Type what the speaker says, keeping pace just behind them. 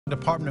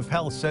Department of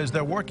Health says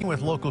they're working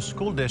with local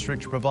school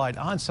districts to provide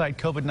on-site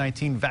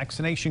COVID-19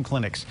 vaccination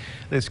clinics.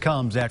 This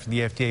comes after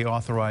the FDA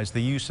authorized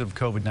the use of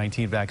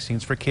COVID-19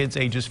 vaccines for kids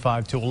ages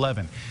 5 to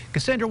 11.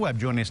 Cassandra Webb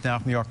joining us now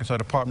from the Arkansas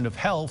Department of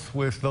Health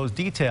with those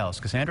details.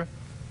 Cassandra?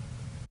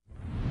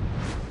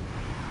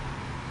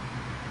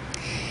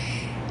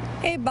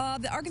 Hey,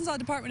 Bob, the Arkansas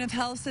Department of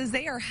Health says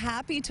they are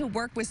happy to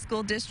work with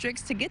school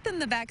districts to get them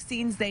the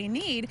vaccines they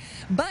need.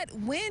 But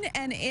when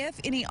and if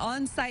any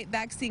on-site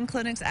vaccine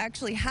clinics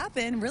actually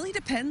happen really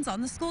depends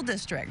on the school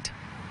district.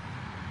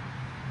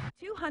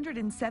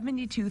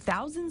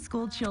 272,000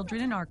 school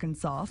children in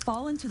Arkansas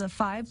fall into the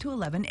 5 to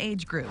 11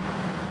 age group.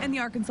 And the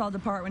Arkansas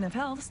Department of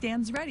Health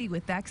stands ready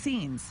with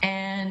vaccines.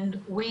 And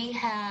we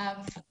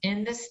have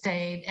in the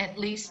state at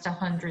least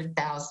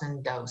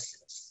 100,000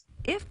 doses.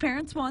 If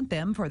parents want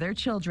them for their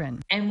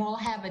children. And we'll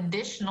have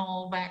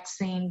additional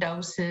vaccine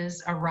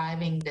doses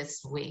arriving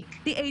this week.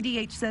 The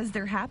ADH says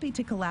they're happy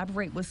to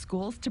collaborate with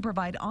schools to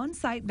provide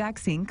on-site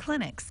vaccine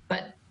clinics.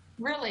 But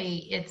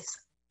really, it's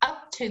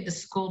up to the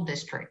school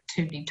district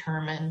to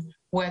determine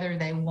whether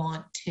they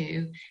want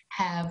to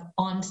have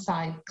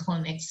on-site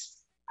clinics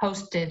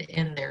hosted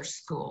in their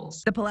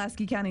schools. The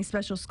Pulaski County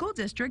Special School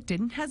District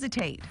didn't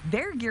hesitate.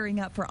 They're gearing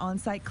up for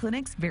on-site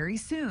clinics very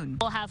soon.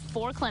 We'll have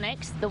 4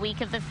 clinics the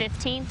week of the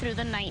 15th through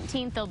the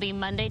 19th. They'll be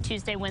Monday,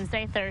 Tuesday,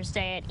 Wednesday,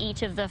 Thursday at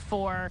each of the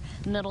 4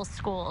 middle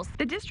schools.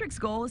 The district's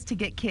goal is to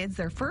get kids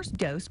their first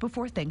dose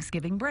before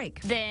Thanksgiving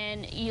break.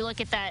 Then you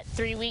look at that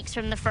 3 weeks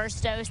from the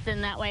first dose,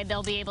 then that way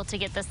they'll be able to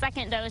get the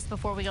second dose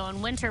before we go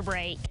on winter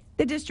break.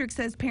 The district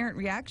says parent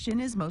reaction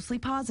is mostly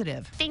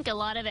positive. I think a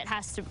lot of it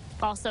has to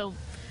also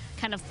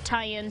kind of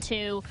tie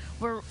into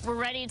we're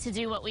ready to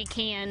do what we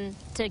can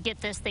to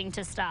get this thing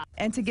to stop.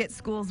 And to get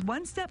schools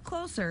one step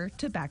closer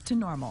to back to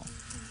normal.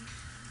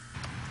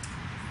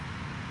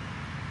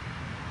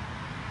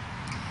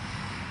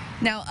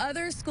 Now,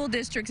 other school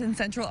districts in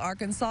central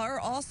Arkansas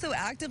are also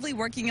actively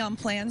working on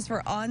plans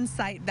for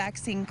on-site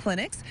vaccine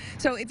clinics.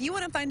 So if you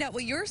want to find out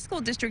what your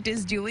school district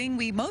is doing,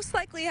 we most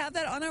likely have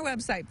that on our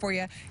website for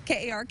you,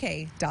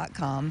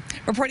 KARK.com.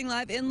 Reporting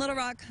live in Little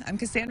Rock, I'm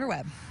Cassandra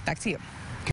Webb. Back to you.